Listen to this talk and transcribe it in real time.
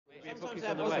I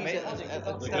know,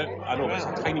 it's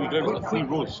a tiny wee ground, it's like 3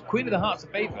 rows. Queen of the Hearts are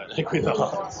favourite. Queen of the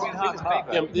Hearts. Queen of the Hearts are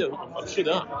favourite. Yeah, I'm sure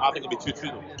they are. I think it'll be 2-2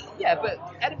 though. Yeah, but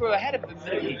Edinburgh ahead of them in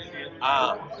the league.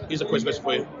 Here's a quiz question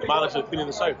for you. The manager of Queen of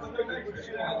the South.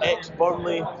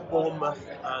 Burnley, Bournemouth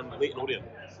and Leyton Orient.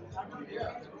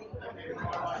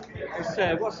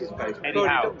 What's his face? Eddie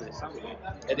Howe.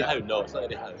 Eddie Howe? No, it's not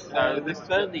Eddie Howe. No, this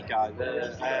Burnley guy.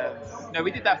 No,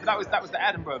 we did that, but that was the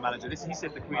Edinburgh manager. He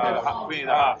said the Queen of the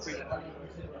Hearts.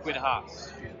 Queen of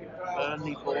Hearts.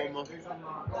 Burnley, Bournemouth.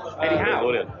 Eddie Howe?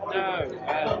 Orient.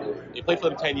 No. He played for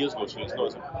them 10 years ago, so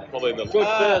it's not probably in the... George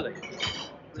Burley.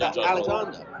 George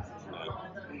Alexander.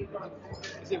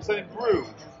 Is it something Bloom?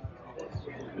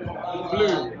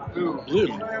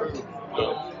 Bloom?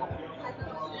 No.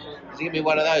 Is he going to be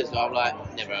one of those? So I'm like,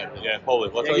 never heard of him. Yeah, probably.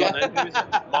 What's his name?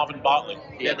 Marvin Bartley.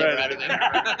 Yeah, never heard of him.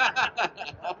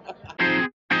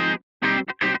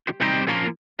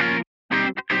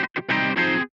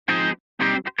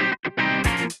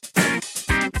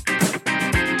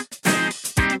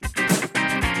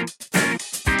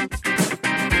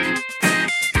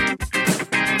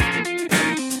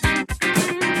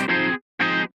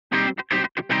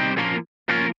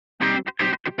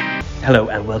 Hello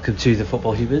and welcome to the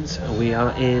Football Humans. We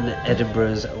are in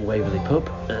Edinburgh's Waverley pub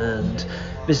and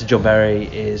Mr. John Berry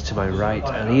is to my right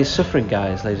and he is suffering,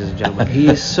 guys, ladies and gentlemen. He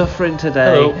is suffering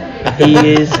today. Hello. He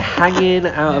is hanging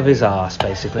out of his arse,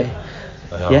 basically.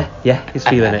 Yeah, he's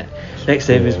feeling it. Next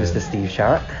to him is Mr. Steve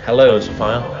Sharrett. Hello,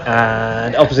 Sophia.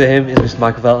 And opposite him is Mr.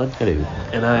 Michael Velton. Hello.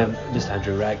 And I am Mr.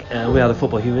 Andrew Ragg. And we are the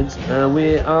Football Humans and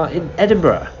we are in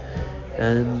Edinburgh.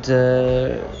 And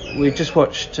we just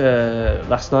watched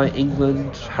last night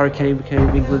England. Harry Kane became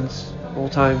England's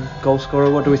all-time goal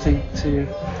scorer. What do we think?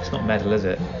 It's not a medal, is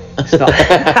it? It's not.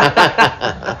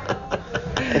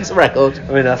 It's a record.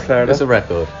 I mean, that's fair enough. It's a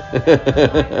record.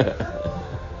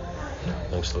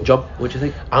 Thanks, Phil. John, what do you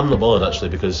think? I'm not bothered actually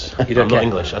because You don't I'm care? not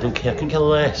English. I don't care. I couldn't care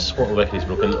less what record he's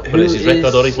broken, but it's his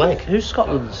record or his leg. Who's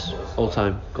Scotland's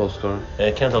all-time goal scorer?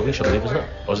 Ken Dalglish, I believe, isn't it?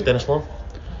 Or is it Dennis Law?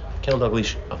 Ken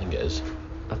Dalglish, I think it is.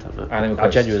 I don't know. I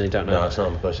genuinely don't know. No, it's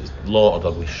not because it's Law or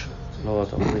Dalglish. Lord,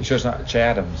 I don't think. Sure it's not Che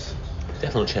Adams.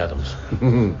 Definitely Che Adams.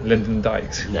 Lyndon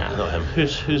Dykes. Nah, not him.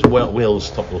 Who's Wales'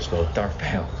 top goal scorer? Darth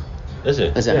Bale. Is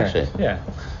it? Is it actually? Yeah.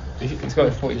 He's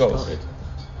got 40 goals. No,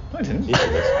 I didn't. Yes,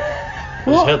 it is. I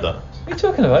just heard that. What are you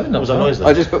talking about? I didn't know What was that noise then?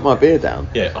 I just put my beer down.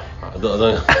 Yeah, I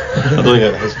don't think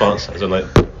it has parts as in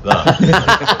like that.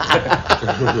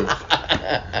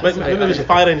 Maybe there's a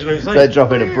fire engine outside. They're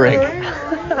dropping a brick.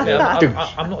 Yeah,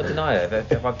 I'm not a denier.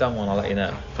 If I've done one, I'll let you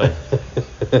know. Fine.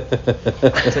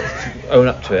 Own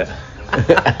up to it.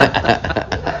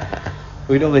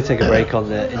 We normally take a break on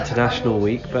the international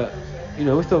week, but you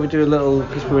know, we thought we'd do a little,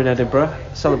 because we're in Edinburgh,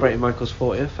 celebrating Michael's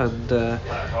 40th and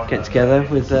getting together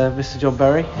with Mr. John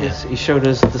Berry. He's shown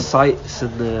us the sights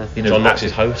and the... John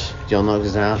Knox's house. John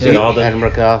Knox's house. In Arden.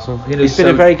 Edinburgh Castle. He's been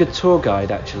a very good tour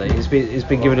guide, actually. He's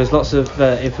been giving us lots of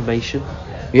information.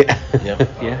 Yeah.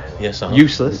 Yeah. Yes,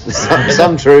 Useless.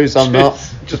 some true, some not.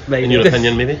 Just maybe. In your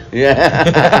opinion, maybe?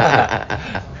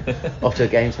 Yeah. Off to a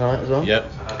game tonight as well.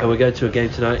 Yep. And we're going to a game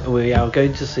tonight. We are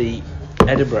going to see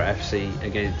Edinburgh FC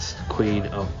against Queen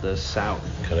of the South.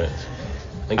 Correct.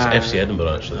 I think it's FC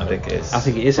Edinburgh actually. I think it is. I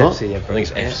think it is What? FC Edinburgh. I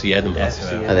think it's FC Edinburgh.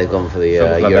 FC Oh, they've gone for the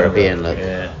Football Club European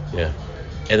Edinburgh. look. Yeah.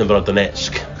 Edinburgh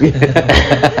Donetsk.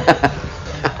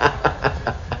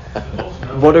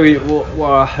 What are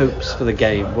our hopes for the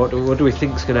game? What do we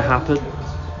think is going to happen?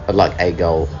 I'd like a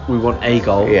goal. We want a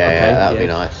goal. Yeah, okay, yeah, that'd be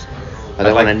nice. I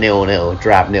don't want a 0-0,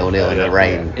 drab 0-0 in the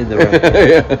rain. In the rain.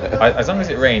 As long as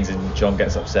it rains and John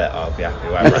gets upset, I'll be happy.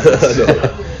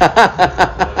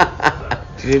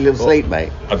 Do you need a little sleep,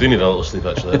 mate? I do need a little sleep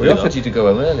actually. We offered you to go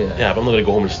home earlier. Yeah, but I'm not going to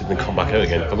go home and sleep and come back out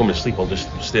again. If I go home and sleep, I'll just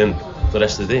stay in the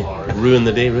rest of the day. Ruin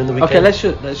the day, ruin the weekend. Okay, let's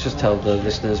just tell the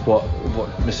listeners what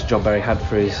Mr. John Berry had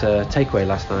for his takeaway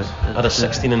last night. I had a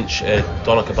 16-inch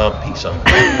doner kebab pizza.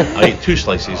 I ate 2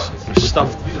 slices. It was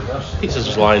stuffed. Pizza's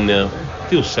just lying there.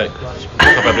 Feels sick.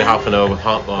 Wake up every half an hour with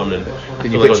heartburn and Did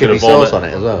feel you like I put was chili gonna sauce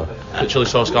vomit. on it as well? Put chili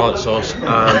sauce, garlic sauce,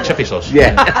 and chippy sauce.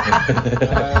 Yeah.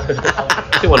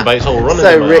 Take one bite, it's all running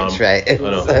So in my rich, arm. mate. I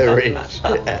know. So rich.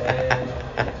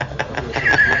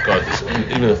 God,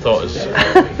 even the thought is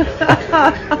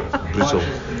brutal.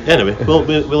 Anyway,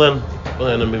 we'll end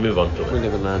and we move on. We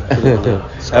live and learn.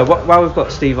 While we've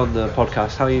got Steve on the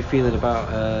podcast, how are you feeling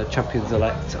about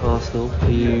champions-elect Arsenal? Are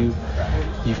you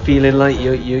feeling like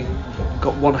you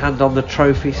got one hand on the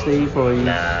trophy, Steve, or are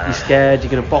you scared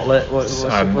you're going to bottle it? What's the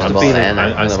feeling?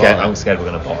 I'm scared we're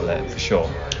going to bottle it for sure.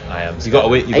 I am. You got to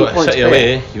wait. You got City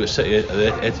away. You got City at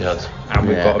the Etihad, and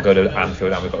we've got to go to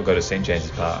Anfield, and we've got to go to St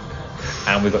James's Park.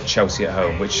 and we've got Chelsea at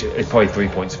home, which is probably 3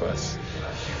 points for us.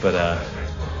 But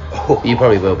You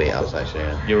probably will beat us, actually.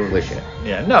 Yeah. you Wish it.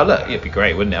 Yeah, no, look, it'd be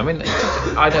great, wouldn't it? I mean,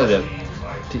 I know that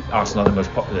Arsenal are the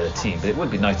most popular team, but it would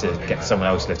be nice to get someone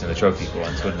else lifting the trophy for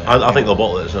once, wouldn't it? I think they'll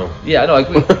bottle it, so. Yeah, no, I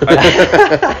agree.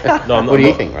 No, I'm not, What do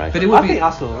you think, Ray? But it would I be. think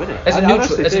Arsenal will win it. As a I neutral-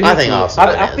 honestly as a do. I think Arsenal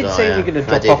will win I've it been as saying well, we're going yeah.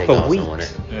 to I drop do off think for Arsenal win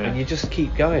weeks, it. Yeah. and you just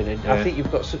keep going. And I Yeah. think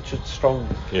you've got such a strong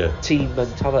Yeah. team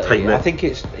mentality. Tight-knit. I think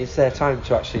it's their time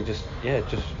to actually just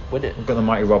win it. We've got the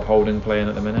mighty Rob Holding playing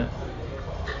at the minute.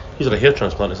 He's had a hair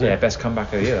transplant, isn't Yeah, he? best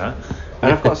comeback of the year, that.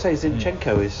 And I've got to say,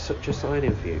 Zinchenko is such a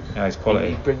signing for you. Yeah, he's He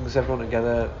quality. brings everyone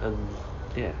together, and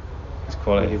It's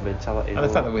quality. winning mentality. And the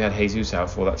fact that we had Jesus out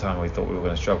for that time, we thought we were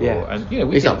going to struggle. Yeah. And we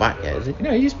He's did- not back yet, is he?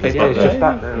 No, he's played. Yeah, he's back just there.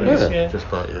 back now, He's- yeah. yeah.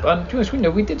 Just back, yeah. And to be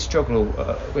honest, we did struggle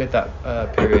with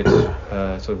that period.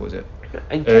 So what was it?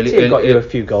 And Early- Ketia got you a early-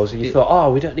 few goals, and you thought,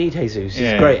 oh, we don't need Jesus. He's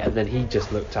Yeah. great, and then he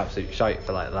just looked absolute shite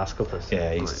for like the last couple of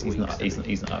Yeah, weeks, he's not up to it. But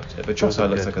Wasn't Trossard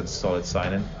looks good. like a solid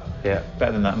signing. Yeah,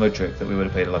 Better than that Mudryk that we would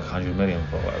have paid like 100 million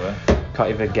for, whatever. can't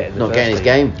even get in the Not first getting his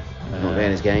team. game. Not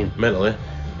getting his game. Mentally.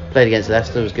 Played against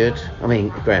Leicester was good. I mean,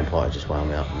 Graham Potter just wound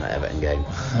me up in that Everton game.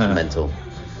 Mental.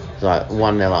 It's like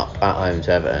 1-0 up at home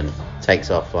to Everton. Takes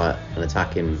off like an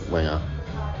attacking winger.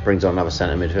 Brings on another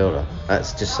centre midfielder.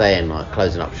 That's just saying like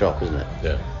closing up shop, isn't it?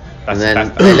 Yeah. And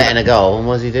then they let in a goal, and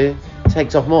what does he do?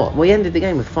 Takes off more. We ended the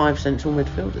game with 5 central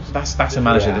midfielders. That's a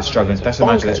manager that's struggling. That's a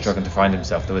manager that's Bonkers. struggling to find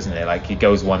himself, though, isn't it? Like he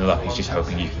goes 1-0 up, he's just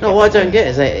hoping you. Can No, what I don't get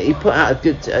is that he put out a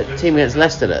good team against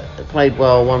Leicester that played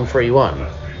well, 1-3-1,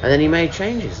 and then he made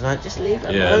changes. Like, just leave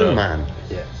it Yeah, alone, no. man.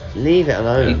 Yeah. Leave it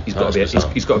alone. He's got to be.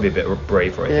 He's got to be a bit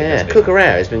braver. I think, Yeah, hasn't he?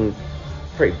 Cucurella has been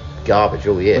pretty garbage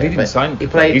all year. But he didn't but sign. He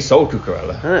played. He sold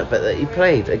Cucurella. I know, but he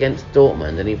played against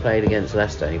Dortmund and he played against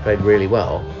Leicester and he played really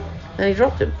well, and he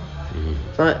dropped him.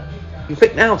 It's like, you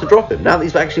pick now to drop him now that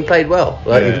he's actually played well.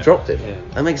 Like Yeah. you've dropped him. Yeah.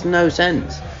 That makes no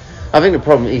sense. I think the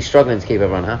problem he's struggling to keep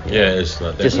everyone happy. Yeah, it's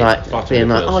like Just that. like Far too being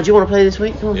many like, players. oh, do you want to play this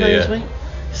week? Do you want to play Yeah, this yeah. week?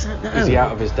 It's like, no. Is he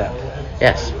out of his depth?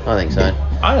 Yes, I think so.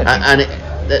 I don't think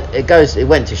And it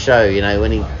went to show,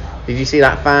 when he did you see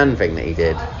that fan thing that he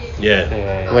did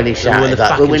Yeah. when he win shouted the like,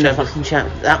 fucking "We'll win the champions." fucking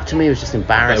champ." That to me was just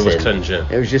embarrassing. It was cringe, yeah.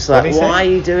 It was just What like, did he say? why are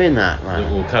you doing that,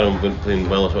 man? We'll carry on playing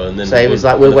well as well, and then. So it was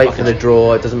like, win we'll the wait for fucking the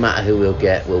draw. It doesn't matter who we'll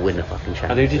get. We'll win the fucking And who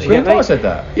championship. did you Graham get, mate? Potter said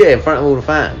that. Yeah, in front of all the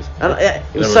fans. And it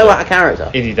was Never so did. out of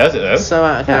character. If he does it though. So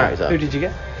out of character. Who did you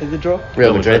get in the draw?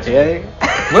 Real Madrid. Yeah.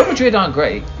 Real Madrid aren't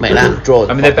great. Mate, that draw.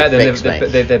 I mean, they're better than fixed, mate.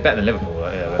 they're better than Liverpool.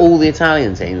 Like, yeah, but- All the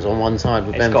Italian teams on one side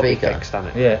with It's got to be Benfica. fixed,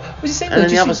 hasn't it? Yeah. Was the same And though?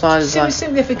 then the other side is like same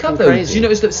in the FA Cup fucking though. crazy. Did you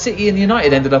notice that City and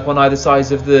United ended up on either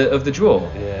sides of the draw?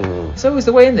 Yeah. Mm. It's always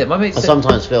the way in it. My mate I said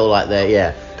sometimes feel like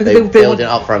they're because they're want- building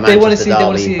up for a they want to Manchester see they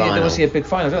want to derby see they final. want to see a big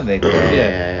final, don't they?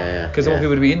 Yeah. Because they want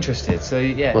people to be interested. So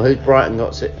yeah. Well, who's Brighton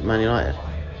got? Man United.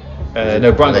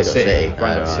 No, Brighton They got City.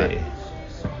 Brighton Oh, got right. City.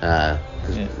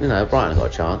 'Cause, Yeah. Brighton got a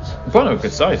chance. Brighton were a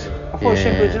good side. I thought Yeah.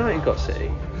 Sheffield United got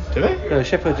City. Did they? No,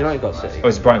 Sheffield United got City. Oh,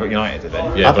 it's Brighton got United, did they?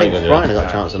 Yeah, I think Brighton, Brighton yeah. got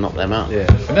a chance to knock them out. Yeah.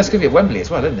 And that's going to be at Wembley as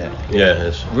well, isn't it? Yeah, it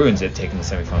is. Ruins it taking the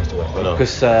semi-finals to Wembley. No.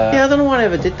 Because Yeah, I don't know why they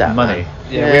ever did that. Money. man.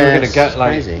 we were gonna it's go like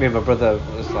crazy. me and my brother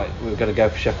was like we were gonna go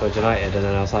for Sheffield United, and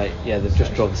then I was like, yeah, they've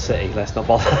just drawn City. Let's not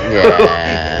bother.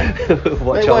 Yeah. Watch Mate, on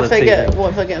what the if they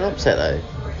TV. get an upset though?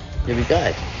 He'll be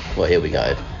gutted. Well, he'll be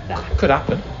gutted. Could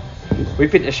happen.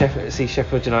 We've been to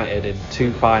Sheffield United in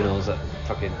 2 finals at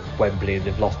fucking Wembley, and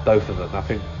they've lost both of them. I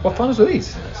think. What finals were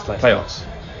these? It's like- Playoffs.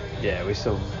 Yeah, we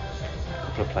saw a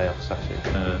couple of playoffs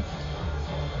actually.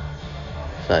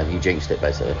 So you jinxed it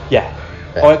basically. Yeah.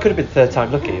 Yeah. Oh, it could have been third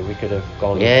time lucky. We could have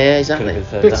gone. Yeah, exactly. Could have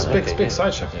been third Big, time big, lucky, big yeah.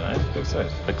 side Sheffield United. Big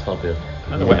side. Big club, yeah.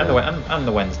 And the, Yeah. and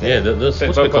the Wednesday. Yeah, there's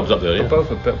Both- big clubs up there, yeah. Both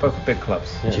are big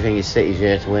clubs. Do you think it's City's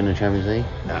year to win the Champions League?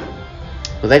 Nah.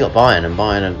 Well, they got Bayern, and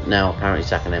Bayern are now apparently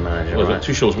sacking their manager. Well, right?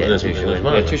 Tuchel's Yeah, winning, Tuchel isn't he? wins.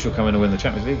 Well, Yeah, Tuchel come in and win the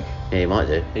Champions League. Yeah, he might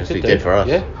do. It'd could be do. good for us.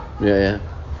 Yeah. Yeah.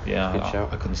 Yeah, Good shout.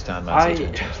 I couldn't stand Man City to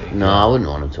win the Champions League. No, I wouldn't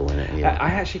want him to win it. I Yeah.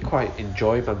 actually quite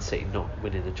enjoy Man City not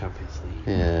winning the Champions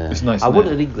League. Yeah. It's nice. I isn't want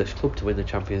it? an English club to win the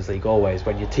Champions League always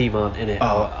when your team aren't in it.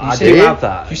 Oh, you I say do that? have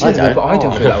that. You said I that, but I don't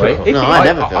don't. feel that way. No, I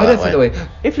never feel I don't that feel way. that way.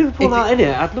 If Liverpool If aren't in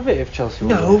it, I'd love it if Chelsea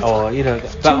won. No. Or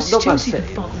but Chelsea, not Man Chelsea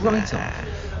City. can fuck right off.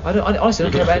 I honestly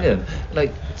don't care about any of them.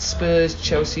 Like Spurs,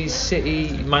 Chelsea,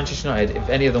 City, Manchester United. If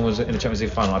any of them was in the Champions League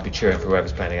final, I'd be cheering for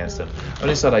whoever's playing against them.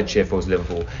 Only side I'd cheer for was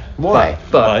Liverpool. Why?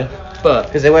 But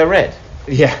Because they wear red.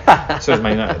 Yeah, so is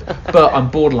Man United. But I'm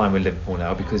borderline with Liverpool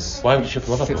now because Why would you ship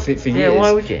them for up? years. Yeah,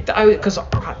 why would you? Because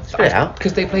Spit it out.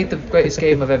 they played the greatest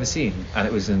game I've ever seen, and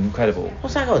it was incredible.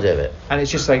 What's that got to do with it? And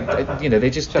it's just like they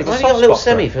just Why have you got a little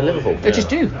semi for Liverpool? I just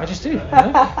do. You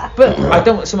know? But I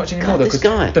don't so much anymore God, though this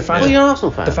because guy. the fans. Well, you're an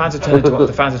Arsenal fan. The fans have turned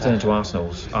into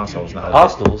arseholes now.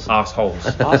 Arsenals? Arseholes.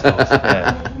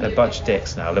 Yeah, they're a bunch of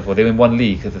dicks now. Liverpool. They win one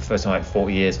league for the first time in like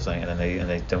 40 years or something, and then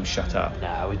they don't shut up.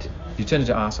 No, we didn't. You turn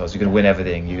into arseholes. You're going to win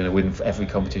everything. You're going to win every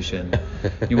competition.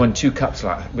 You won 2 cups.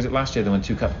 Was it last year? They won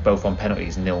 2 cups both on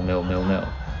penalties. 0-0.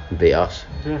 Beat us.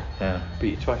 Yeah.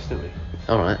 Beat you twice, didn't we?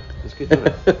 All right. It's good, isn't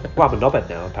it? Well, I'm a knobhead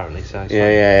now, apparently. So it's fine.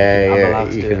 Yeah. I'm allowed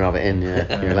to You do can it. rub it in.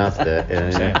 Yeah, you're allowed to do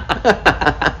it.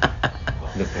 Yeah.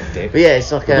 Liverpool dick. But yeah,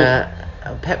 it's like a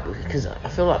Pep, because I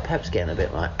feel like Pep's getting a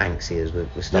bit like anxious with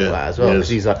stuff like that as well. Yeah. Because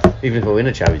he's like, even if I win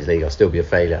a Champions League, I'll still be a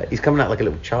failure. He's coming out like a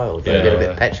little child, like, Yeah. getting a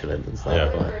bit petulant and stuff.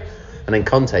 Yeah. Like. And then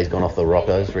Conte's gone off the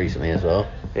rockers recently as well.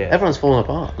 Yeah. Everyone's falling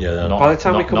apart. Yeah. Not- By the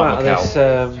time we come not out of Mikel.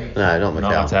 this, No, not Not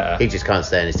Mikel. Arteta. He just can't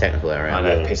stay in his technical area. I know,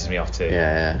 it pisses me off too.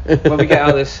 Yeah. when we get out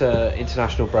of this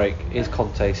international break, is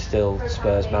Conte still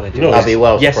Spurs manager? No, I'll be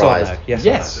well yes surprised. Or no? Yes.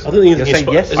 Yes. Or I no? don't think You're he's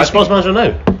saying yes. Is he Spurs manager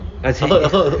now? I Has he-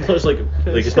 thought it's like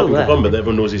it's still not been there. confirmed, but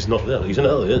everyone knows he's not there. He's in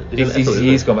Italy.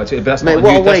 He's gone back to it, but that's Mate, not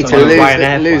what a new, way that's to not new.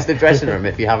 Ryanair lose flight. the dressing room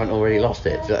if you haven't already lost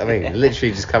it. Do you know what I mean?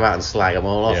 Literally just come out and slag them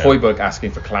all off. Yeah. Højbjerg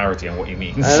asking for clarity on what he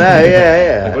means. I know,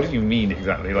 yeah. Like, what do you mean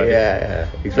exactly? Like, Yeah.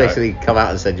 He's basically come out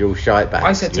and said you're all shite bags.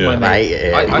 I said to Yeah. my mate, I hate it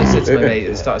here. I said to my mate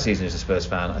at the start of the season as a Spurs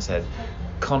fan, I said,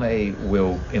 Conte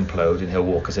will implode and he'll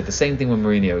walk. I said the same thing when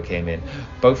Mourinho came in.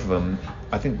 Both of them,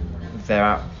 I think they're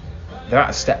out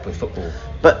of step with football.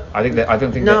 But I don't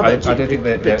think No, they're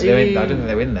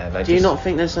in there. They're do you just- not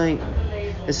think there's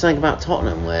something about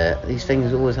Tottenham where these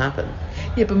things always happen?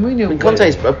 Yeah, but Mourinho. I mean,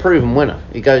 Conte's a proven winner.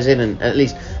 He goes in and at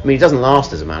least, I mean, he doesn't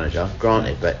last as a manager,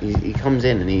 granted, but he comes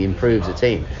in and he improves the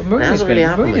team. But It Mourinho's hasn't really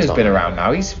happened with been Tottenham. around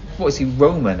now. He's what is he,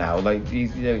 Roma now? Like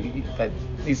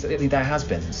they're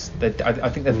has-beens. I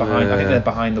think they're behind. I think they're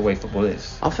behind the way football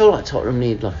is. I feel like Tottenham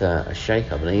need like a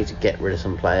shake-up, and they need to get rid of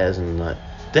some players and like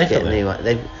Definitely. get new. Like,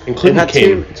 they've Including had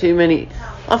Kane. too many.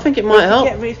 I think it might help.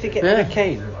 If they get rid of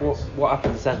Kane, what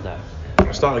happens then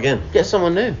though? Start again. Get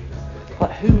someone new.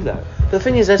 Like who though? But the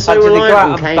thing is, they're so Like, do they go reliant out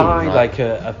on and Kane. buy like-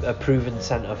 like a proven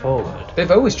centre forward, They've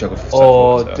always struggled for.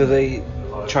 or centre do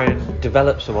forwards, they try and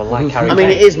develop someone like Harry I mean,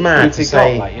 Kane? it is mad Who've to they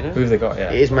say- got, like, you know? though. Who have they got?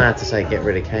 Yeah. It is mad to say get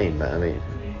rid of Kane, but I mean,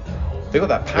 They got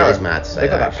that It parrot. is mad to say They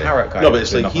got that, that actually. parrot guy. No, but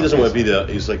it's doing like he nothing doesn't want like to be there.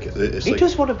 He's like it's He like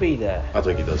does want to be there. I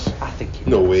think he does. I think he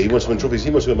No does. way. He wants to win trophies.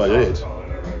 He wants to win Man United.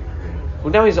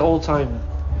 Well, now he's an all-time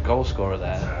goal scorer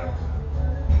there.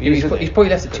 He's probably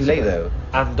left it too late though.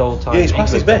 And all-time. Yeah, he's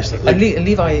past his England. best. And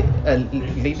Levi,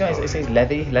 it says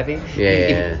Levy.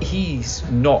 Yeah. He's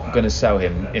not going to sell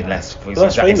him unless Well,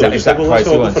 that's fine though. Just that like, well, price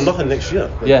that's he not for wants. nothing next year.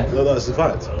 Yeah. No, that's the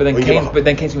fact. But then Well, Kane's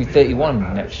going to be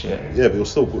 31 next year. Yeah, but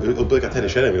he'll be like a Teddy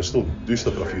Sheringham. He'll still do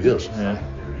stuff for a few years. Yeah.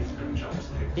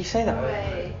 You say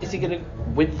that. Is he going to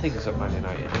win things at Man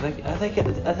United?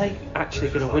 Are they actually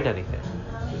going to win anything?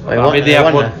 They I won- mean, they they've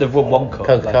won won. They've won one cup.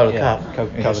 Coca-Cola yeah, Cup.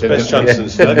 Coca-Cola It's Cup. Best chance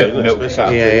since Milk Best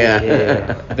Cup.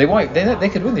 Yeah. They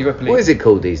could win the Europa League. What is it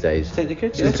called these days? I think they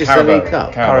could. It's Yeah. just the League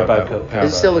Cup. Carabao Cup.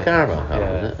 It's still the Carabao Cup,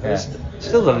 Yeah. isn't it? It's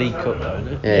still the League Cup though, isn't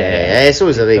it? Yeah, it's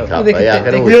always the League Cup. they But could- yeah, I they-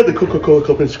 can they- always- We had the Coca-Cola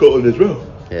Cup in Scotland as well.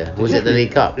 yeah. Was it the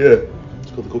League Cup? Yeah.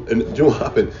 It's called the Cup. And do you know what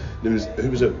happened? There was who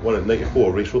was it? Won it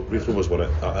 '94. Race Rovers won it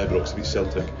at Ibrox to beat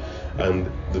Celtic, and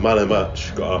the man of the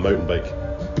match got a mountain bike.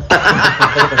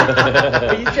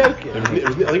 Are you joking? I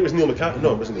think it was Neil McCann.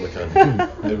 No, it wasn't Neil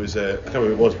McCann. It was I can't remember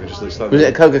who it was, but it was just like Was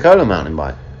it a Coca-Cola mountain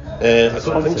bike? I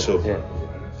don't think so. Yeah.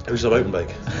 It was a mountain bike.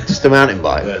 Just a mountain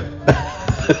bike? Yeah.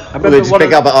 I Well, they remember just one pick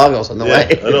of up at Argos on the Yeah,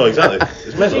 way. I know exactly.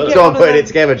 It's mental. Did you Isn't get Someone one of putting them? it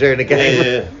together during the it? game.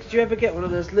 Yeah. Did you ever get one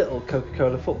of those little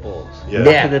Coca-Cola footballs? Yeah. Yeah.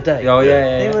 Back in the day. Oh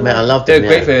yeah. They were Man, I loved They're it.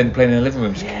 great for playing in the living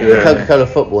room. The Coca-Cola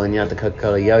football, and you had the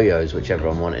Coca-Cola yo-yos, which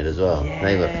everyone wanted as well.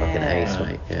 They were fucking ace,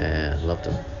 mate. Yeah, loved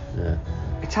them. Yeah.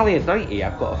 Italian 90,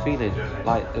 I've got a feeling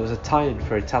like there was a tie-in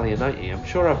for Italian 90. I'm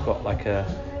sure I've got like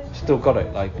still got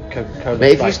it, like Coca-Cola. But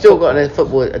if like you still got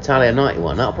football. a football Italian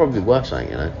 91, that'll probably be worth something,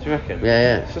 you know. Do you reckon?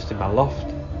 Yeah. It's just in my loft.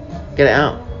 Get it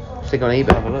out. Stick on Have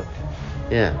a eBay. look.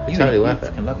 Yeah, it's totally worth it.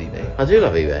 fucking love eBay. I do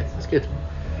love eBay. It's good.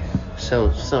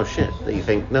 Sell shit that you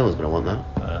think no one's gonna want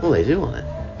that. Well, they do want it.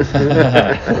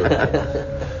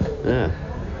 Yeah.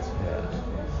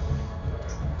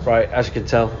 Right, as you can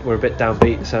tell, we're a bit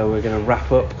downbeat, so we're going to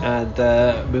wrap up and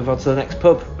move on to the next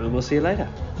pub, and we'll see you later.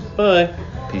 Bye.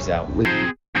 Peace out.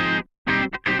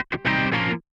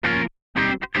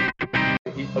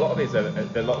 A lot of these are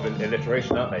a lot of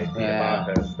alliteration, aren't they? Yeah.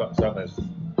 Peter Parker, Scott Summers.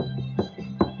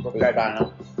 Who's banging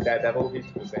up? Daredevil, he's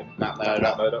the same. Matt Matt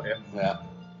Murdock. Murdock, yeah. Yeah.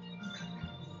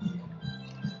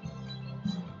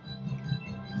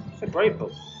 It's a great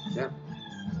book. Yeah.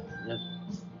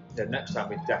 Yeah, next time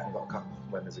we definitely got to come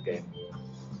when there's a game.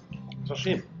 It's a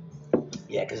shame.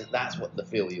 Yeah, because that's what the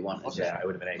feel you want. Yeah, it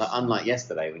would have been ace. Like, unlike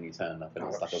yesterday when you turned up and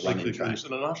it's like a running track. It's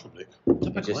an international break. You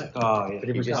Typically. just, Oh, yeah. But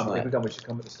if we just come, like- we should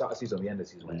come at the start of the season or the end of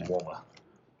the season when it's warmer.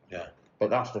 Yeah. but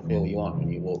that's the feel you want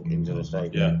when you walk into the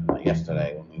stadium. Yeah. Like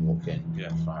yesterday when we walked in. Yeah.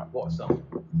 It's like, what a song.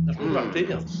 There's no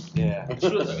stadium. Yeah.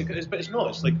 But it's not.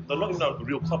 It's like they're not even a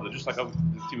real club. They're just like the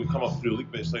team who come up through the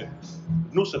league. But it's like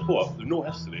there's no support. There's no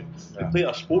history. They play at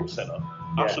a sports centre,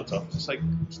 AstroTurf. It's like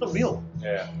it's not real.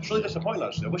 Yeah. It's really disappointing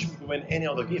actually. I wish we could win any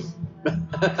other game.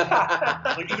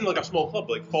 Like even like a small club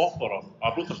like Forth or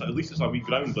Arbroath, at least it's a wee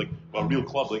ground like a real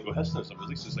club like with history and stuff. At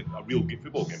least it's like a real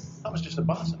football game. That was just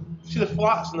embarrassing. See the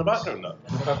flats in the background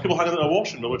there? People hanging in a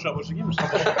washroom while we're trying to watch the game.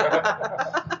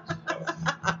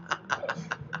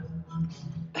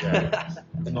 Yeah.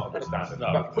 It's not a good standard.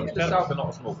 No, But Queen of the it's South are not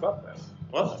a small club though.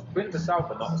 What? Queen of the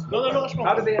South are not a small No, they're club. not a small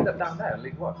How club. did they end up down there in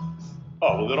League One?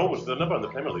 Oh well, they're never in the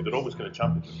Premier League. They're always going to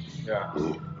championship. Yeah.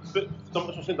 But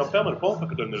they're permanent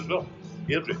qualifier down there as well.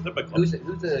 Airdrie, they're big clubs.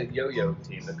 Who's the yo-yo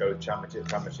team that goes championship?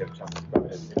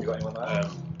 Have you got anyone like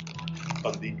that?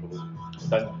 Dundee probably.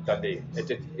 Dundee.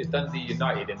 It's Dundee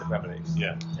United in the Premier League.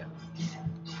 Yeah.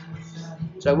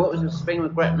 So what was the thing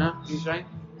with Gretna, you saying?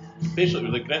 Basically,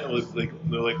 like Gretna was like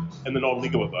they're like in the Northern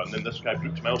League with that, and then this guy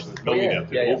Brooks Melson, this millionaire,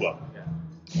 took over.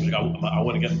 He was like, I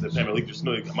want to get into the Premier League, just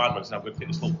know like a madman, saying I'm going to take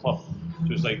this little club.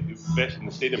 So it's like invested in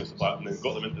the stadium and stuff like that, and then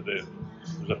got them into there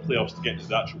was a playoffs to get into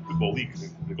the actual football league.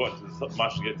 And they got into the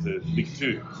match to get to League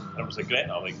Two, and it was like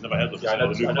Gretna, like never heard of them. Yeah, I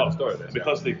know the new the club. story of this, And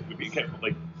because they kept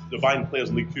like they're buying players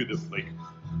in League Two that like.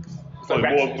 like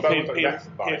More, Wrexham, paying like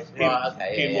Wrexham buys.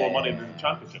 paying more money yeah. than the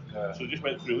Championship. Yeah. So they just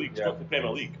went through leagues, Yeah. got to the Premier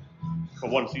League for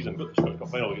one season, got the Scottish Cup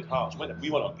final against Hearts. We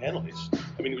went on penalties.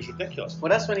 I mean, it was ridiculous. Well,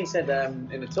 that's when he said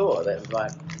in the tour that it was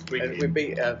like We- we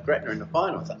beat Gretna in the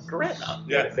final. It's like Gretna.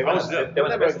 Yeah, They I were was there.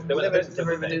 the best. They were the best.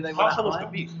 Never even knew they were Hearts that almost high.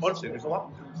 got beat. Honestly, it was a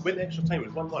lot. Went the extra time.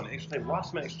 It was 1-1. Extra time,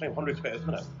 last minute extra time, 120th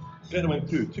minute. Gretna went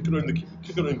through, took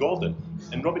around Gordon,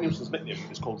 and Robbie Nielsen's nickname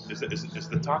is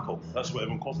the tackle. That's what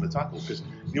everyone calls him, the tackle, because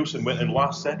Nielsen went in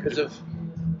last second. Because of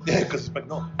Yeah, because it's big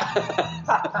knob.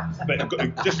 But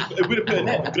it would have put a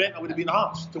net, and Gretna would have been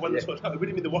Hearts to win the Scottish Cup. It would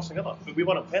have been the worst thing ever. But we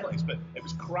won on penalties. But it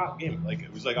was a crap game. Like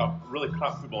it was like a really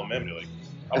crap football memory. Like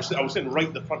I was sitting right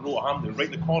in the front row at Hampden,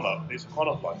 right in the corner. It's a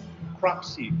corner flag. Crap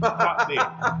seat, crap day.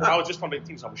 I was just on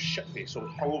 19, so I was shit faced, so I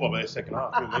was hungover by the second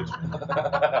half.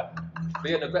 But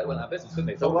yeah, no, Gretna went out of business, didn't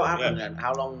they? so what Yeah. happened then?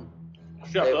 How long?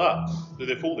 Straight after that,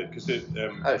 they folded because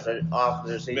Oh, so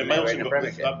after the season they were in the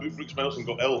Premiership. Brooks Melson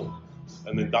got ill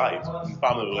and then died. And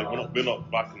family were like,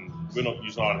 we're not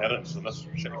using our inheritance, and this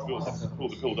shit pulled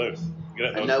out.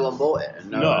 Gretna, And no one bought it.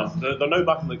 And no one. they're now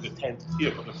back in like the 10th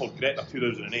tier, but they're called Gretna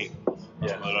 2008.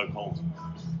 That's what they're now called.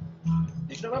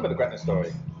 You should remember the Gretna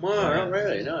story. Well, not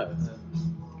really. No.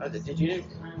 Oh, did you?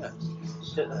 No.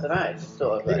 I don't know. It just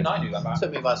sort of Even I knew that. Man.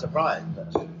 took me by surprise.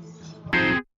 But.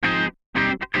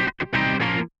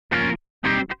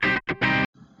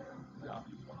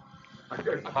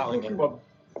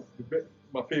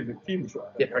 My favourite teams.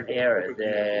 Different eras.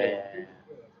 Yeah.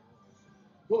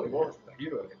 Well, it was the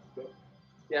hero.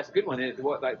 Yeah, it's a good one.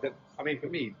 I mean, for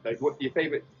me, like, what your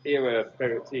favourite era,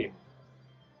 favourite team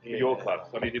in your clubs?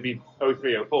 I mean, it'd be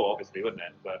 03, 04, obviously, wouldn't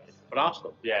it? But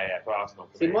Arsenal. yeah, for Arsenal.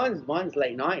 For See, me. mine's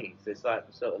late 90s. It's like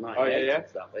sort of 98 Oh, yeah. and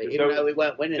stuff. Even though we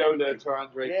weren't winning. Zola,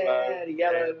 Torandre, Yeah, the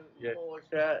yellow yeah. four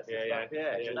shirts and Yeah, stuff. yeah.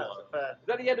 Yeah, Yeah, so that was the first. Is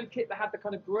that the yellow kit that had the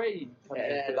kind of grey?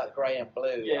 Yeah, like grey and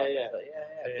blue. Yeah, like, yeah.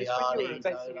 so, It's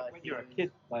When you're a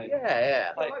kid, like,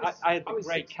 yeah. I had I the was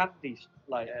grey 16. candy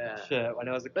shirt when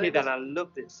I was a But kid, it was- and I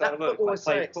loved it so That much. football I was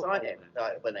so played football. exciting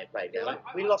like, when they played. Yeah,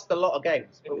 Like, we lost a lot of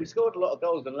games, but we scored a lot of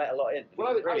goals and let a lot in. Well,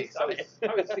 I was, Really I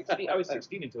was 16. I was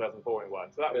 16 in 2004 and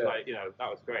one, so that was like, that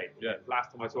was great. Yeah.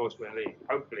 Last time I saw us win a league,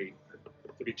 hopefully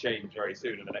to be changed very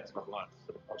soon in the next couple of months.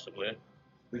 Possibly. Yeah.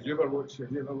 Did you ever watch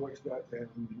that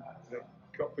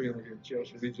cup final against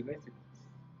Chelsea Leeds United?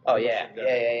 Oh yeah.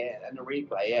 And the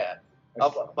replay, yeah.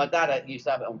 My dad used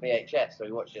to have it on VHS, so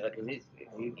we watched it because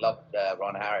he loved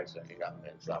Ron Harrison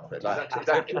and stuff. But like,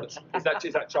 Is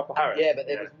that Chopper Harris? yeah, but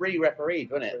it was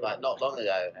re-refereed, wasn't it? Like not long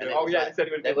ago. And it Oh, was yeah, like, it said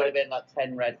it would there be would have been like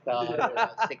 10 red cards, and like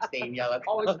 16 yellow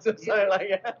Oh, cards. it's- So like,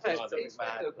 It's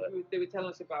mad, though. They were telling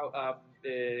us about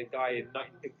the guy in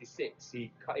 1956. He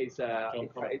cut his Oh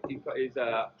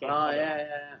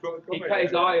yeah. He cut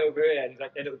his eye over here, and he's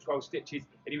like, ended up with 12 stitches.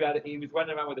 And he was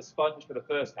running around with a sponge for the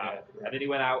first half, and then he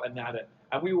went out and had it.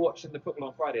 And we were watching the football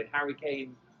on Friday, and Harry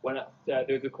Kane went up.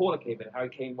 The corner came in, Harry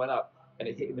Kane went up, and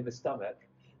it hit him in the stomach,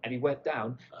 and he went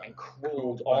down and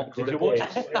crawled on. onto Did the you watch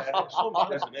pitch. it? It's so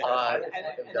embarrassing, isn't it?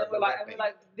 And then we're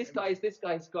like, this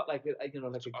guy's got like a like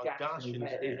a gash gash in in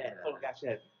his his head, head. full gash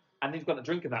head. And he's got a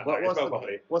drink in that What- night as what's well, the-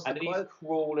 probably. what's And the then he's quote?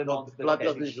 crawling onto the Blood pitch.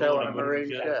 doesn't show on a maroon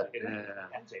Yeah. shirt. Yeah.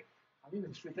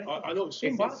 I know, it's so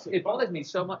embarrassing. It bothers me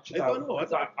so much. I don't know,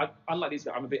 Unlike these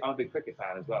guys, I'm a big cricket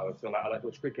fan as well. So I like to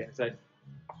watch cricket. So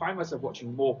I find myself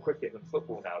watching more cricket than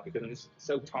football now because I'm just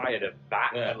so tired of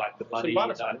that Yeah. and like the It's money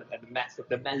embarrassing. and the mess of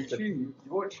the You mess. see, you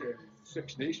watch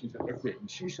Six Nations at rugby and you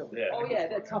see something. Yeah. Oh yeah,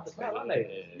 they're tough as hell, aren't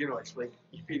they? You know, it's like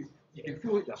you can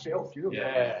feel it yourself. You know.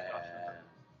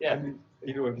 Yeah. And,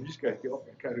 you know, and you just got to get up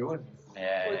and carry on.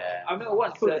 Yeah. I remember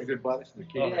once. Put it balance in the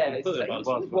Yeah, cage. it's Put it like, in he was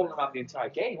balance. rolling around the entire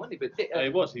game, wasn't he? But He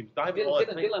was diving all the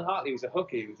time. Dylan Hartley was a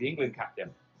hooker. He was the England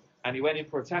captain, and he went in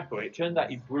for a tackle. It turned out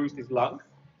he bruised his lung.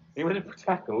 He went in for a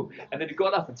tackle, and then he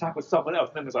got up and tackled someone else.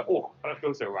 And then he was like, "Oh, I don't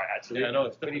feel so right, actually." Yeah, I know,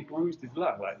 it's but he bruised his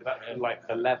lung. Like that's like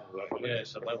the level. Yeah,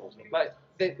 it's a level. Like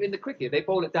in the cricket, they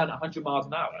bowl it down at 100 miles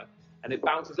an hour, and it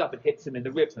bounces up and hits him in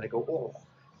the ribs, and they go, "Oh."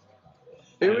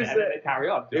 Who And was then they carry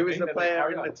on. Who was the Then they player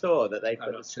carry in on. the tour that they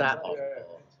put the stat on?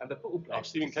 And the football player.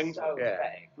 Stephen Kingsley. So Yeah.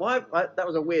 pathetic. That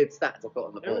was a weird stat to put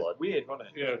on the It was board. weird, wasn't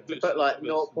it? Yeah, But like it's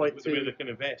 0.2. the way they kind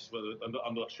of vest under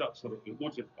their shirts. So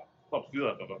loads of clubs do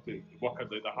that. They work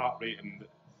out like the heart rate and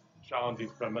challenges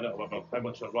per minute, or whatever, how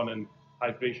much they're running,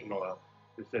 hydration, and all that.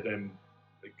 They said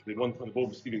like the one from the ball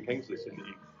with Stephen Kingsley said that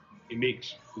he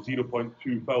makes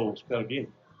 0.2 fouls per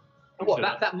game. And what, He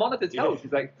said that monitor tells you,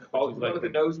 he's like, oh, It's the like- monitor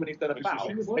knows when he's done a It's foul.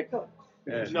 just-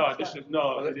 Yeah. No,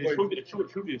 it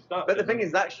showed you a stat. But the thing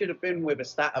is, that should have been with a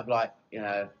stat of like, you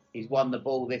know, he's won the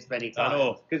ball this many I know.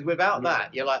 times. Because without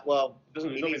that, you're like, well, Doesn't-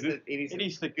 he it needs doesn't- to it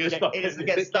needs to get stuck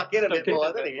stuck in a bit more,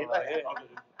 doesn't he?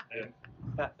 Yeah.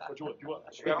 What do you want?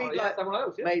 If he'd Yeah, like someone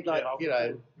else, yeah. made like,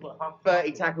 Yeah, you know,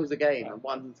 30 tackles a game and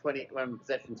won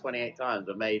possession 28 times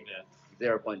and made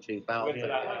 0.2 fouls.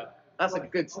 Yeah. That's a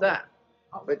good stat.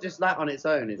 But just that on its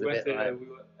own is a We bit went to, like, we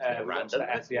watched the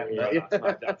random. SEM Yeah. last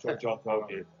night. I'm sure John told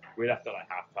you. We left at like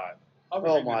half time.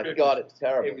 oh my god, it was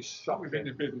terrible. It was That was in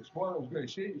the shocking. business. What I was going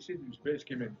to say, you said his best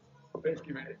came in. Best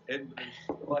came in in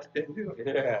the last 10 years.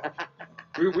 Yeah.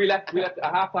 we left at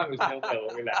half time. It was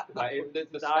 0-0. We left. Like,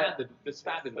 the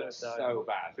standard was so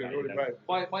bad. So Like, really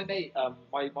bad. my mate,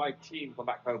 my team from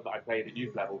back home that I played at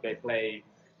youth level, they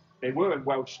were in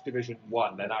Welsh Division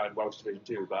 1, they're now in Welsh Division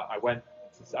 2, but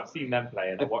I've seen them play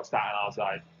and I watched that and I was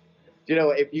like, Do you know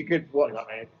what? If you could watch, You know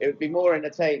what I mean? it would be more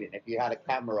entertaining if you had a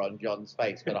camera on John's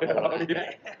face for the whole of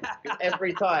it. 'Cause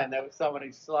every time there was someone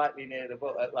who's slightly near the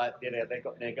ball, like, you know, they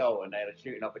got near goal and they had a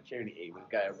shooting opportunity, he was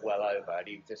going well over and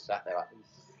he just sat there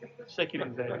Shaking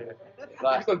his head.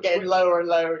 like getting lower and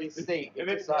lower in his seat. And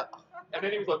It's then- like, and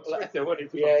then he was on Twitter,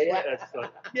 wasn't he? He Yeah, was on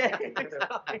yeah. Twitter,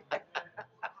 just like,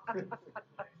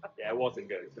 yeah, it wasn't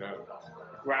good. The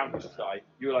ground was just like,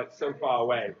 you were like so far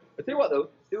away. But tell you what though,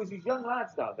 there was these young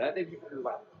lads down there, they were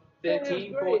like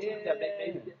 13, 14,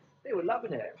 they were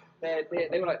loving it. They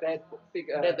were like, they had big,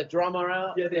 they had the drummer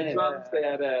out. yeah, they had drums, they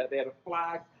had a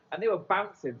flag, and they were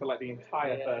bouncing for like the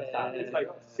entire first half. It's like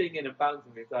singing and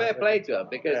bouncing the entire Fair play to them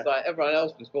because like everyone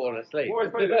else was falling asleep. Well,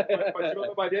 it's funny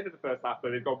that by the end of the first half,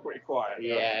 though, they've gone pretty quiet.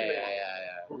 Yeah.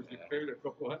 What was the crowd? A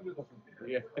couple of hundred or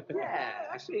something. Yeah,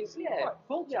 actually, yeah,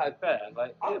 full yeah, fair.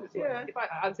 Like, if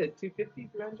I'd say 250,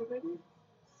 300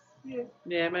 maybe.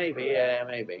 Yeah, maybe. Yeah,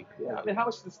 maybe. Yeah, I mean, how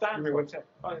much does the stands Give me one hold?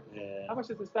 sec. Yeah. How much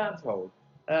does the stands hold?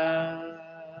 I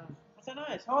don't know.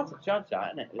 It's hard to judge that,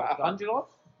 isn't it? About 100 odd?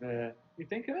 Yeah. You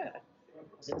think of it?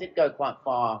 It did go quite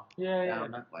far Yeah,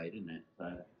 down that way, didn't it?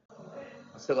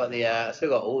 So I still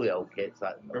got all the old kits.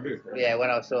 Like, yeah, when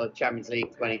I saw Champions League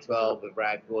 2012 with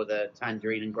Rag or the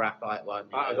Tangerine and Graphite one.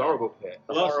 That was a horrible kit.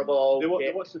 The horrible old They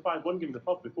kit. watched the 5-1 game in the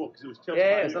pub before because it was Chelsea.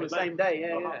 Yeah, it was on the same day.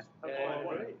 Yeah.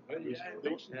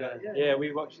 Yeah,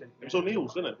 we watched it. It was O'Neill's,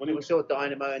 wasn't it? When he We was saw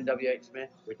Dynamo and WH Smith.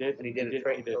 We did. And he did a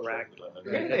trick for Rag.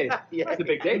 Really? Yeah. That's a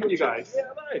big day for you guys.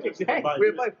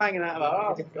 We were both hanging out of our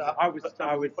arse. I was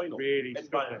really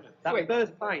struggling. That Wait.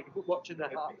 first night, watching the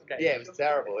Hearts game. Yeah, it was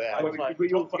terrible. Yeah. Were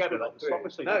you all together? Like,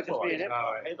 No, just me and him.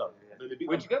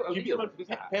 Where'd you go? You beat them on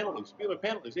penalties. Beat them on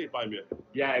penalties, eh, by me.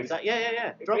 Yeah, it was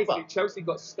Yeah. basically Drogba. Chelsea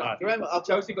got stuck. You remember?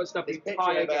 Chelsea got stuck the This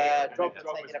entire picture game. of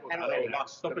Drogba taking a penalty.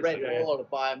 The red wall of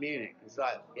Bayern Munich. It's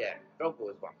like, yeah, Drogba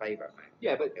was my favourite, man.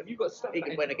 Yeah, but you got stuck. He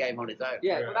could win a game on his own.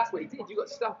 Yeah, but that's what he did. You got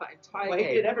stuff that entire Well, he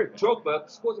game. did everything. Drogba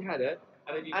scores a header,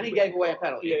 and then And he gave away a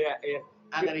penalty. Yeah.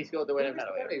 And then he scored the winning Who was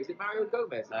the penalty. Was it Mario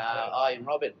Gomez? Ian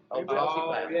Robin. Old Chelsea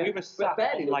player. yeah. We were sat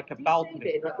barely, on like a he balcony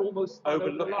saved it, like, almost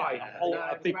overlooking over the line.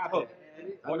 a big pub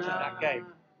watching that game.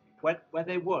 When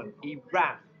they won, he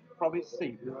ran from his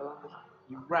seat.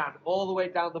 He ran all the way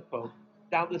down the pub,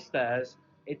 down the stairs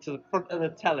into the front of the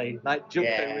telly, like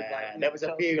jumping with like. There was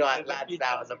a few like lads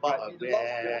down at the bottom.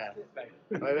 Yeah.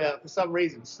 For some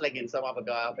reason, slinging some other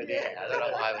guy up in the air. I don't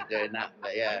know why I was doing that,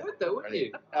 but yeah. You would though, wouldn't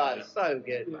you? Oh, it's so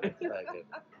good, man. So good.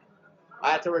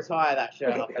 I had to retire that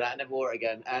shirt after that. I never wore it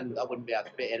again, and I wouldn't be able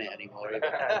to fit in it anymore either.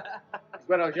 'Cause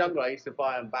when I was younger, I used to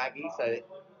buy them baggy, so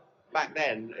back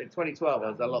then, in 2012, I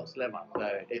was a lot slimmer,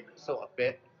 so it sort of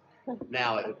fit.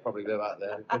 Now it would probably be about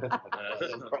the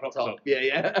crop top.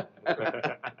 Yeah.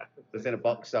 It's in a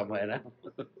box somewhere now.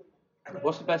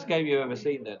 What's the best game you've ever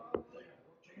seen then?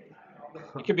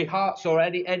 It could be Hearts or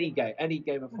any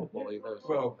game of football you've ever seen.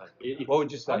 Well, what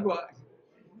would you say?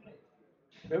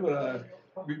 Remember,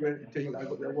 we went to I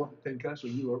got there one time Castle,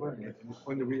 you were weren't you?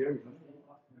 On the way out,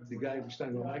 the guy was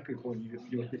standing on the microphone.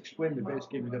 You had to explain the best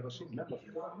game you'd ever seen. Remember?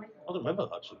 I don't remember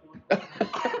that actually.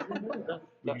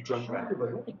 Were you drunk?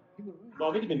 Well,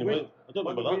 I would have been the way. I don't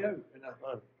remember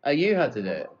that. Oh, you had to do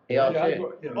it. He asked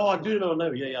you. Oh, I do remember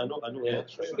now. Yeah, I know. Yeah,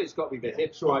 that's right. It's got to be the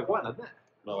hit strike one, hasn't it?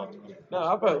 No,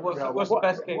 No, but what's the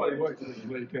best game? What it was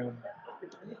like,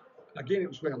 again, it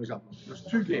was when I was up. There was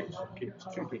two games. Okay, it was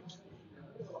two games.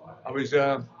 I was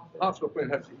Hearts were playing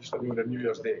Hibs at Easter Road on New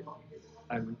Year's Day,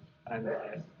 and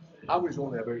I was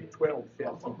only about 12,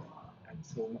 13, and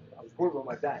so I was going with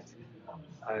my dad,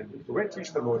 and we went to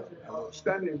Easter Road, and I was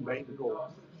standing behind the goal,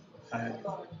 and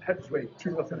Hibs went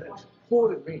 2-0. It was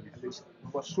pouring rain, and we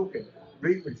were soaking.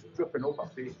 Rain was dripping off our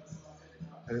face,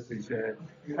 and it was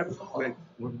Hibs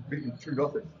were beating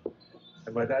 2-0,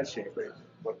 and my dad said, "Right,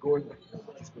 we're going,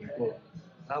 we're just going to go."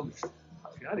 And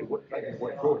I didn't want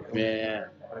to go. Yeah.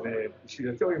 And he said,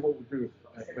 "I'll tell you what we'll do.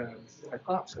 If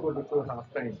Hearts score before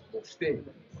half time, we'll stay."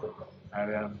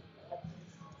 And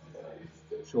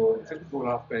so just before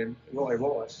half time, Rolly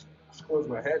Wallace scores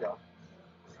my header.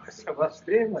 I said, "We're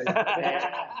staying like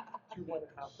that." 2-1 at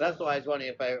half. That's why he's one of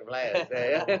your favourite players.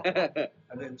 Yeah.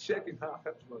 And then second half,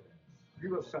 we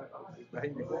were sat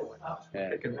behind the goal,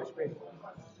 kicking this way.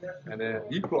 And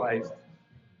he equalised.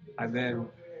 And then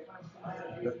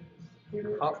the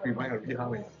halfway winger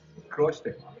behind crossed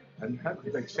it, and had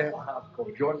the big centre half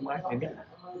called John McNamee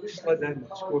slid in and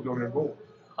scored on a goal.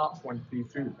 Hearts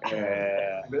 1-3-2.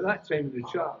 And at that time in the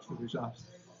charts, it was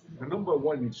the number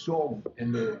one song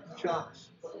in the charts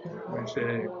was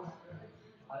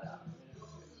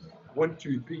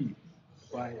 1-2-3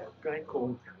 by a guy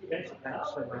called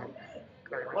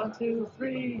 1, 2,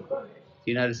 3. Do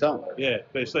you know the song? yeah,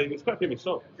 but it's quite a famous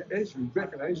song. It is, you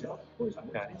recognise it.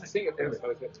 Okay. Sing it for us.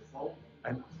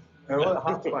 And all the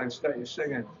Hearts fans started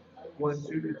singing 1,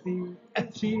 2, 3,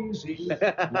 it's easy.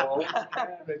 Walls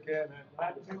again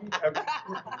and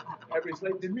it was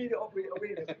like they made it up right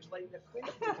away. It was like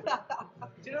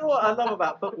Do you know what I love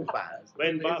about football fans?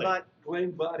 Glenn It's Barry. like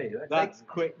Glenn Barry. That's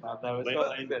quick, man. Though.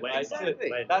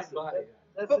 Exactly. That's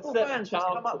football fans just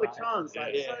come up with chants.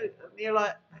 Like, Yeah. so, you're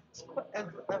like, that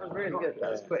was really good.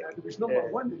 That was quick. It was number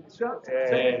one in the charts.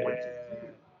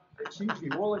 It's easy.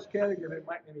 Wallace, Kerrigan and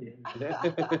McNamee.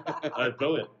 That's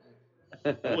brilliant.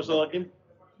 What was the other game?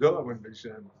 The other one was,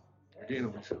 again,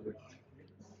 it was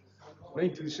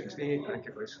 1968, I think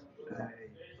it was.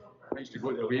 I used to go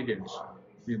to the away games.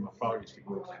 Me and my father used to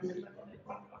go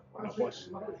on a bus.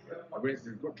 We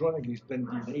got drawn against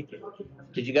Dundee United.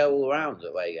 Did you go all around the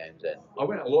away games then? I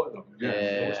went a lot of them.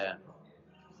 Yeah.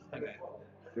 And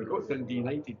we got Dundee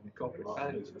United in the Cup of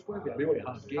Fans. It was going to be a really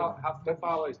hard game. How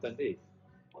far away is Dundee?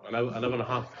 An hour and a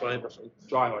half drive or something.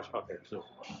 Drive, okay. So,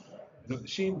 And on the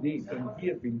same day, Dundee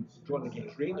had been drawn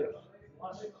against Rangers.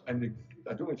 And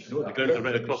I don't know if you know the grounds are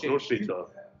right across the road street. So.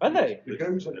 Are they? The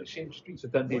grounds are the same street. So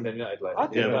Dundee and United, like. I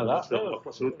didn't know that. still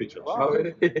across the road feature. Wow.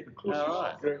 The closest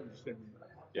Alright. grounds in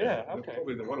Yeah. Okay.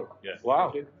 probably the world. Yeah.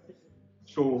 Wow.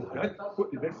 So I had to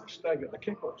put the different stag at the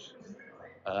kickoffs.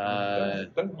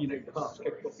 Dundee United Hearts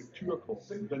kicked off at 2 o'clock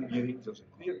and Dundee Rangers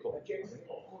at 3 o'clock.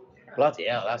 Bloody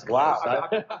hell, that's Wow. close,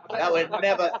 though. That would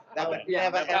never ever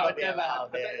be allowed.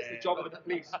 It's the job of the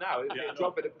police now. It's the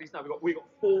job of the police now. We've got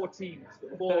 4 teams,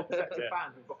 4 sets of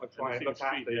fans we've got to try and look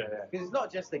after. Yeah. Because it's not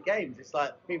just the games, it's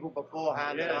like people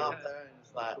beforehand and Yeah. after, and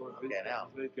it's like, getting out.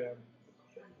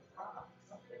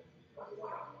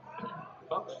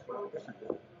 Hearts,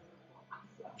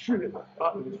 sure,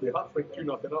 Hearts went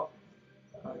 2-0 up.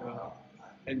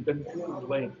 And Dundee was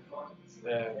led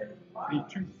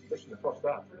 3-2. This is the first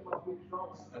half.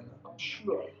 And I'm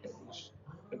sure it was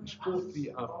 4-3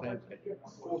 at half time.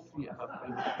 4-3 at half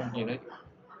time for Dundee United.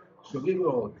 So they were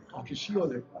all, you could see all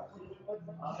the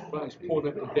fans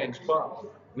pouring into Dens Park.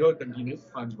 The other Dundee United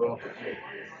fans were off.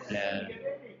 Yeah.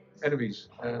 Anyways,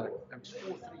 it was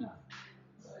 4-3.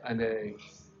 And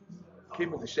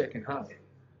came in the second half.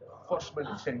 first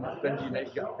minute saying that Dundee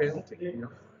United got a penalty, you know,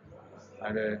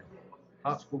 and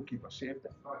Hearts goalkeeper saved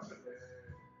it.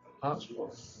 Hearts,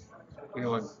 you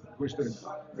know, and goes down.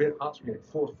 Hearts win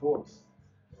 4-4.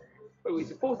 It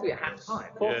was a 4-3 at half time.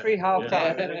 4-3 half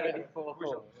time. Yeah.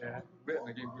 Yeah, and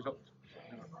the game goes up.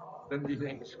 You know, Dundee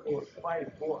United scored 5-4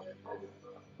 for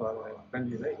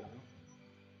Dundee United, you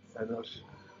know, and there's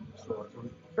so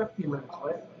 15 minutes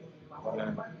left.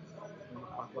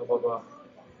 Blah, blah, blah.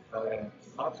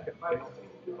 Hearts get penalty.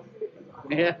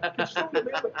 Yeah. I still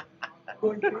remember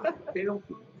going to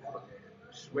penalty,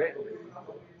 sweating.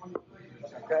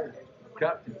 A guy,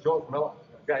 Captain George Miller,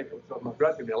 a guy from my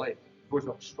brother in the leg, goes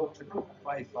up, strokes it,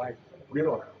 5-5, we're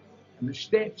on it. And the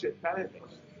steps at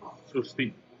Paradise, So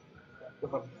steep.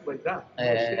 like that. The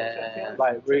steps at Paradise,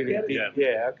 Like really Paradise. deep.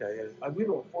 Yeah, okay. Yeah. And we're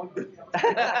all funded.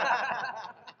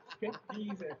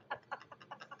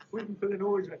 Waiting for the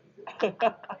nose.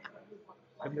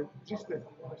 And just the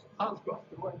hands got up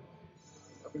the way.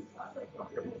 I mean,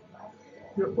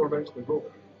 3 or 4 minutes to go.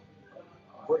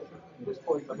 But at this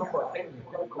point, the number 10,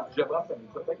 the guy called Jim Evans,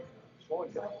 I think,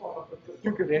 solid guy,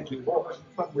 took it into the box,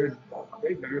 put me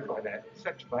right the roof like that,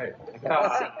 6-5.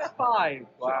 6-5.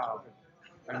 Wow.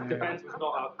 And Defence was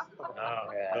not up.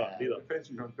 No, neither. the fence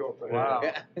was on top. Wow.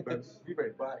 But we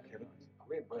went back, and I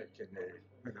went back and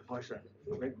went to Bush,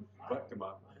 went back to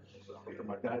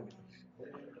my dad.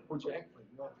 What's it?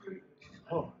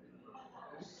 Oh,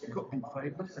 he got beat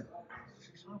 5-0. I said,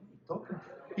 what are you talking?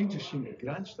 He just seen the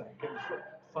grandstand getting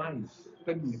 5.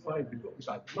 Didn't mean 5, but it was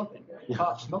like nothing.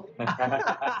 Hearts nothing.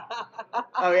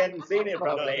 Oh, he hadn't seen it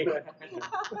properly.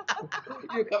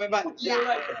 You're coming back.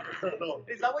 Yeah. No.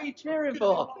 Is that what you're cheering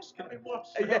for?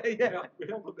 Yeah. We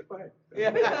held up the 5.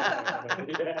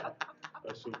 Yeah.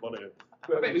 That's so funny.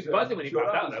 I bet he was buzzing when he found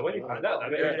out, though. When he found out,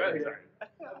 that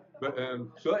But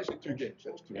so that's the 2 games.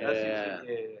 That's 2 games.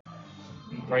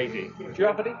 Yeah. crazy. Do you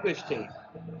have an English team?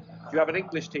 Do you have an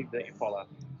English team that you follow?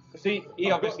 See, he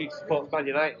obviously supports Man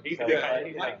United. He's so,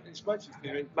 It's Manchester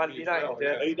United. Man United,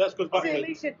 yeah. He does goes back See, to at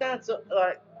least your dad's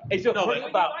like, He's not No, funny but-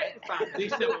 about He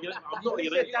said, I'm not a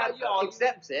your United. dad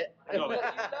accepts it. No,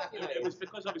 it was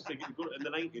because obviously in the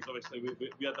 90s, obviously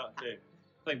we had that thing.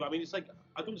 But I mean, it's like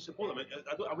I don't support them.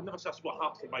 I would never say I support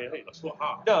Hearts and Man United. I support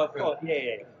Hearts. No, of course,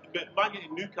 yeah. But Man United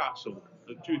and Newcastle,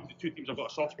 the two teams I've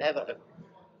got a soft spot. Everton.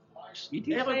 You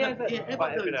did say Everton, Everton. yeah,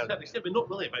 But Everton, Everton. but not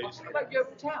really. But it's, Like your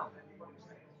town.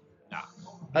 nah.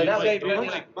 Oh, that's Like, it.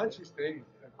 like, Manchester United,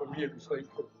 for me, it was like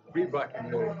way back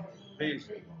in the days,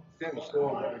 Dennis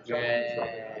Storm, and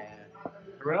Yeah.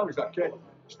 when I was a kid,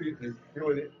 you know,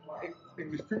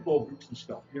 it was football books and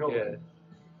stuff, you know. Yeah.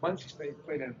 Manchester United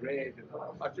playing in red, and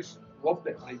I just loved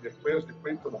it. Like the players that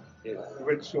played for them. Yeah.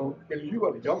 So when you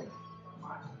were young,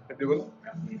 and they were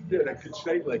doing a good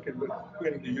side, like and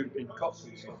winning the European Cups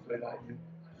and stuff like that, you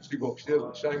used to go upstairs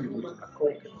with sandwiches and a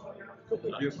coke.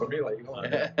 And beer for me, like you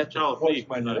know. Charles Watch Lee,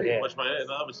 Man United. watch Man United.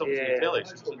 That was something Yeah. to tell us.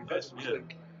 That's what we did. It was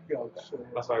like, you know, so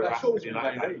That's why we're that's back always to been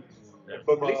United. my night. Yeah.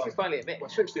 For At least he's finally admitted. my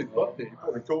 60th birthday, he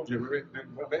probably told you, we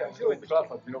went to Old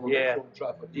Trafford, you know, we went Yeah. to Old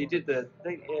Trafford. You did the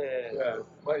thing, yeah. Yeah,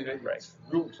 Man United,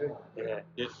 rules, eh? Yeah.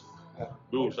 Yes. Yeah.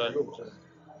 Rules, eh? Rules,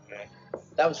 eh?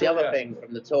 That was the other Yeah. thing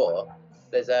from the tour.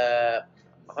 There's a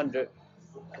 100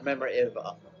 commemorative,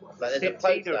 like there's a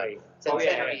poster, Centenary.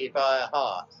 centenary for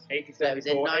Hearts. So it was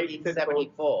in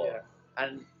 1974, Yeah.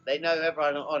 and they know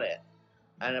everyone on it.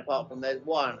 And apart from there's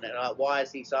one, and like, why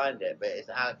has he signed it? But it's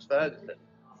Alex Ferguson.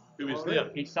 Who was there?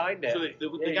 He signed it. So the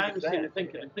Yeah, guy he was was saying, there.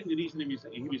 I think the reason he was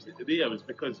there was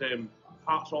because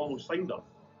Hearts almost signed him.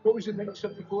 What was it,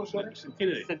 1974, sorry?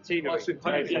 Centenary. Centenary. Oh,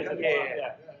 Centenary.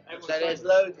 Yeah. So there's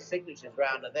loads of signatures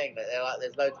around the thing. That they're like,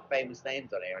 there's loads of famous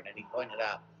names on here, and then he pointed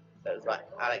out that it was like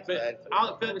Alex But Ferguson.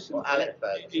 Alex Ferguson, Or Alex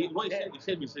Ferguson. what he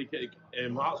said was like,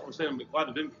 Hearts was saying, I'm glad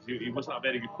I didn't because he wasn't a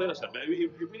very good player, I said, but he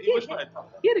was quite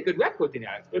He had a good record, didn't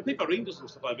he? he played for Rangers and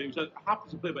stuff like that, but he was happy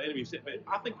to play, but anyway, he said, but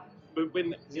I think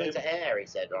when He went to Air, he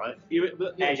said, right? he was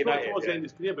United, towards the yeah. end of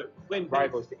his career, but when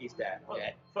Rivals to East Air.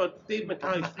 Yeah. for Dave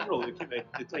Mackay's funeral, they came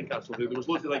to Time Castle, there was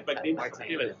loads of like big names that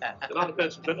came in. Another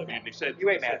person's interviewed and he said, You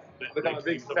ain't met, that- but that was a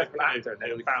big he was a big successful actor, and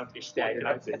then he found East Air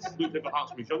United. looked like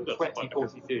Hearts was younger.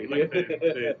 2042. Like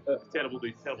the terrible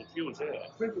feelings.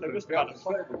 It was kind of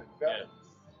fun. Yeah.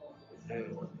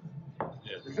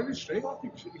 He was really straight. I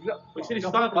think We said he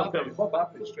started with them. Bob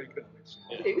Apple striker.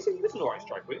 He was an alright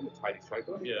striker, he was a tidy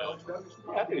striker. Yeah.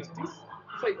 Yeah, I think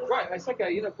it's like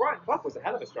you know, Brian Clough was a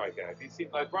hell of a striker. It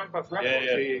seemed like Brian Clough's record,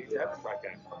 Yeah. he's a hell of a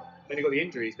striker. Then he got the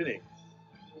injuries, didn't he?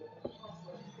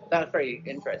 That was pretty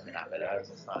interesting, that bit. I was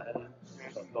just like,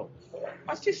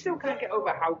 I just still can't get over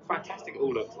how fantastic it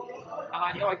all looks. And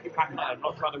I know I keep packing that, I'm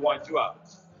not trying to wind you up.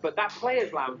 But that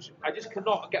players' lounge, I just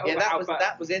cannot get over Yeah, that how was bad.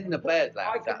 that was in the players' I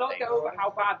lounge. cannot get over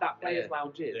how bad that players' Yeah.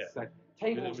 lounge is. Yeah. Like,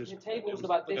 It tables was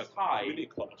about like this a high. community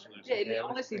club or something. Yeah, it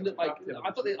honestly looked like I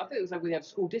thought it was like we have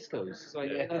school discos. It's like,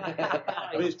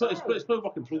 I mean, it's still a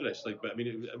work in progress. Like, but I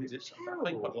mean, I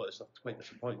find quite a lot of stuff quite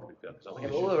disappointing to be fair. Because I think Yeah,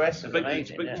 but all the rest is it's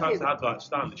amazing. a big Yeah. chance to add to that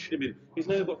stand. It should have been. He's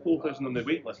now got 4,000 on the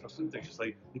wait list or something. It's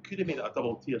like they could have made it a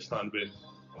double tier stand, but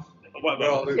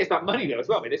Well, it's that money though as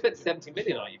well. I mean, they spent 70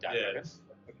 million on you, Dan. Yeah.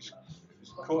 it's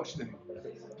costing.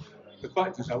 The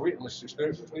fact is, a waiting list just now.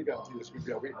 There's no guarantee there's going to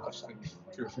be a waiting list in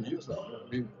 2 or 3 years. You know what I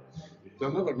mean, they're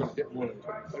never going to get more than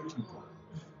 20,000.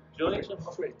 Do you think so?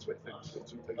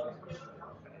 22,000.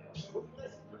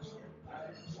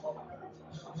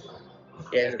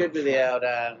 Yeah, it's good with the old.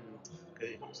 'Cause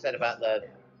it said about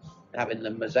having the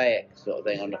mosaic sort of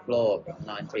thing on the floor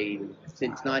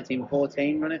since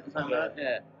 1914, wasn't it? Or something like that?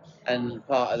 Yeah. And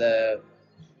part of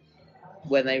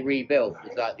when they rebuilt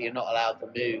was like you're not allowed to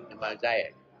move the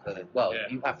mosaic. So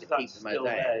you have to keep the mosaic.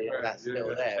 there, yeah. That's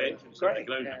still there. Extensions Great. to the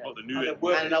ground. Yeah. Got the new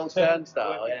And an old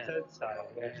turnstile, yeah.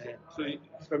 So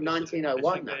It's from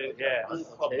 1901 now. Yeah. It's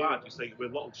club badge. It's like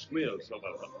with little squares of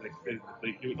it.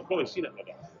 You've probably seen it,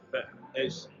 but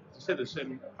it's said it's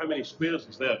how many squares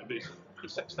is there? But it's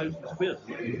 6,000 squares.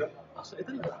 That's it,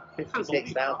 isn't it?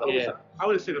 56,000. Yeah. I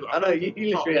would have said I know, you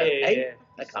literally had Yeah. 8.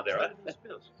 That can't be right.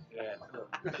 Yeah.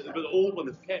 But the old one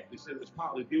is kept. They said it's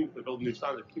part of the deal for building new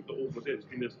standards. Keep the old mosaic. It's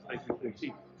been there since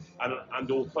 1914. And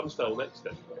the old turnstile next to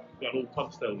it. We've got an old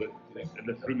turnstile in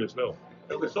this room as well.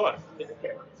 We saw it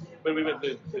when we went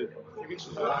to 2 weeks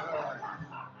ago.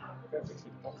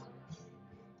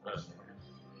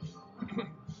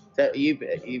 So you've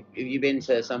been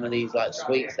to some of these like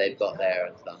suites they've got there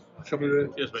and stuff? Some of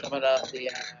the Cheers, mate. Some of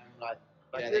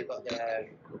they've got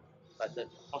the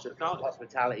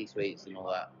hospitality suites and all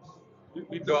that.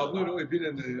 No, I've not really been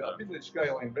in the. I've been in the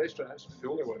Skyline restaurant. That's the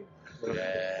only one.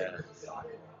 Yeah.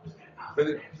 But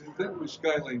the thing with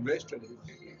Skyline restaurant is,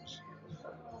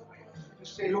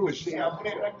 you always say, I'm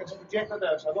going to bring this projector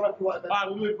down, so I don't know if you want to.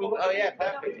 Oh yeah,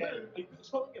 perfect. Yeah.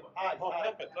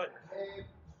 Perfect, right.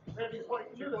 Ready, what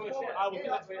you do? I will do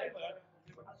that.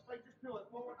 That's fine, just pull it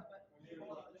forward a bit.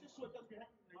 Just so it doesn't hit.